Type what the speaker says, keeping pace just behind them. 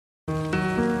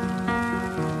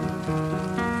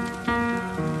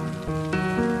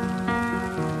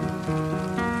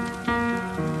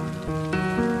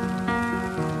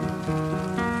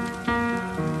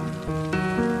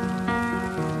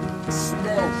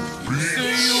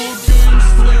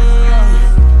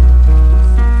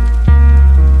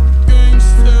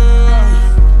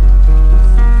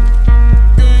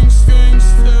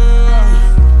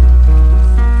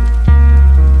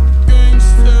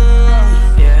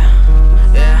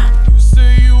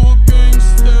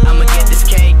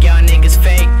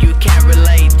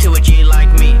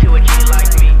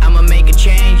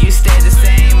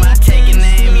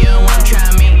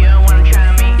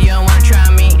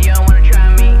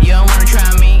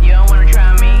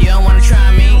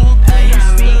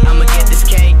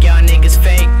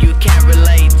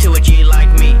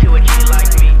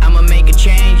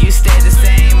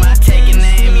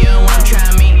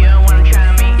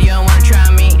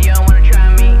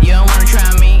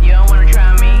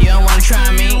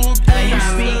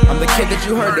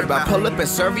You heard about, pull up and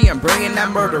serve you and bringing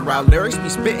that murder out. Lyrics be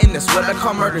spitting, that's what I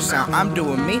call murder sound. I'm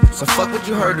doing me, so fuck what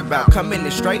you heard about. Come in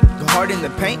it straight, go hard in the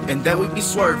paint, and then we be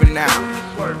swerving now.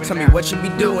 Tell me what you be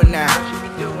doing now.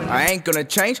 I ain't gonna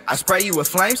change, I spray you with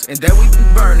flames, and then we be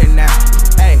burning now.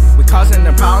 Hey, we causing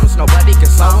the problems, nobody can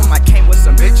solve them. I came with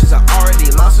some bitches, I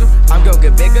already lost them. I'm gonna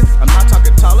get bigger, I'm not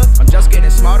talking taller, I'm just getting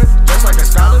smarter, just like a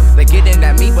scholar. They getting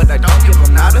at me, but I don't give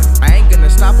them nada. I ain't gonna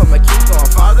stop, I'ma keep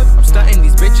going farther. I'm stunting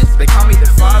these bitches, they call me the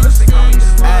father.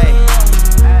 Hey,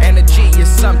 energy is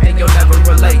something you'll never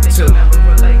relate to.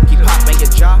 Keep popping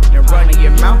your jaw and running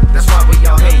your mouth, that's why we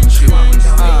all hate you.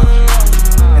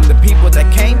 And the people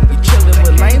that came, you chillin'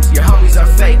 with lames, your homies are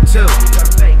fake too.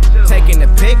 Taking a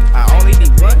pic, I only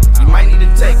need one, you might need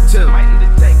to take two.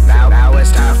 Now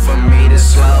it's time for me to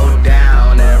slow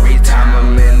down. Every time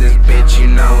I'm in this bitch, you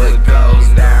know it goes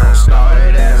down.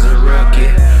 Started as a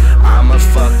rookie, I'm a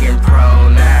fucking pro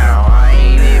now. I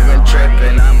ain't even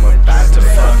tripping, I'm about to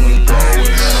fucking go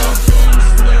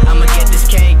down. I'ma get this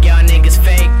cake, y'all niggas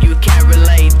fake. You can't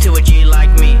relate to a G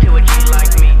like me.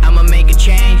 I'ma make a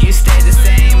change, you stay the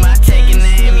same. I take your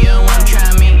name, you don't wanna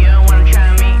try me. You don't wanna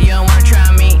try me. You don't wanna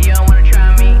try me. You don't wanna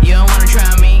try me. You don't wanna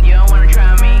try me. You don't wanna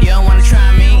try me. You don't wanna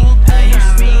try me. Hey,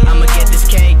 I'ma get this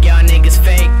cake, y'all niggas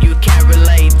fake. You can't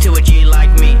relate to a G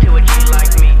like me.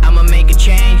 I'ma make a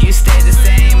change, you stay the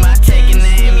same. I take your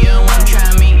name, you don't wanna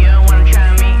try me. You don't wanna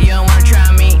try me. You don't wanna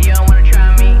try me. You don't wanna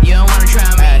try me. You don't wanna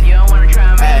try me. You don't wanna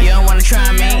try me. You don't wanna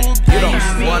try me. You don't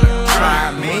wanna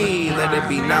try me, let it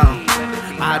be known.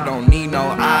 I don't need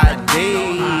no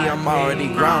ID, I'm already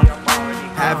grown.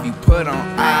 Have you put on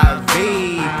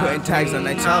IV, putting tags on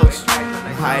their toes.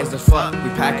 I'm high as the fuck, we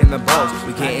packing the bowls.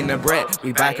 We getting the bread,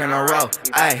 we back on a roll.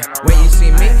 Ay, when you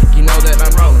see me, you know that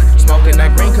I'm rolling. Smoking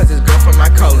that green cause it's good for my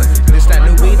colon.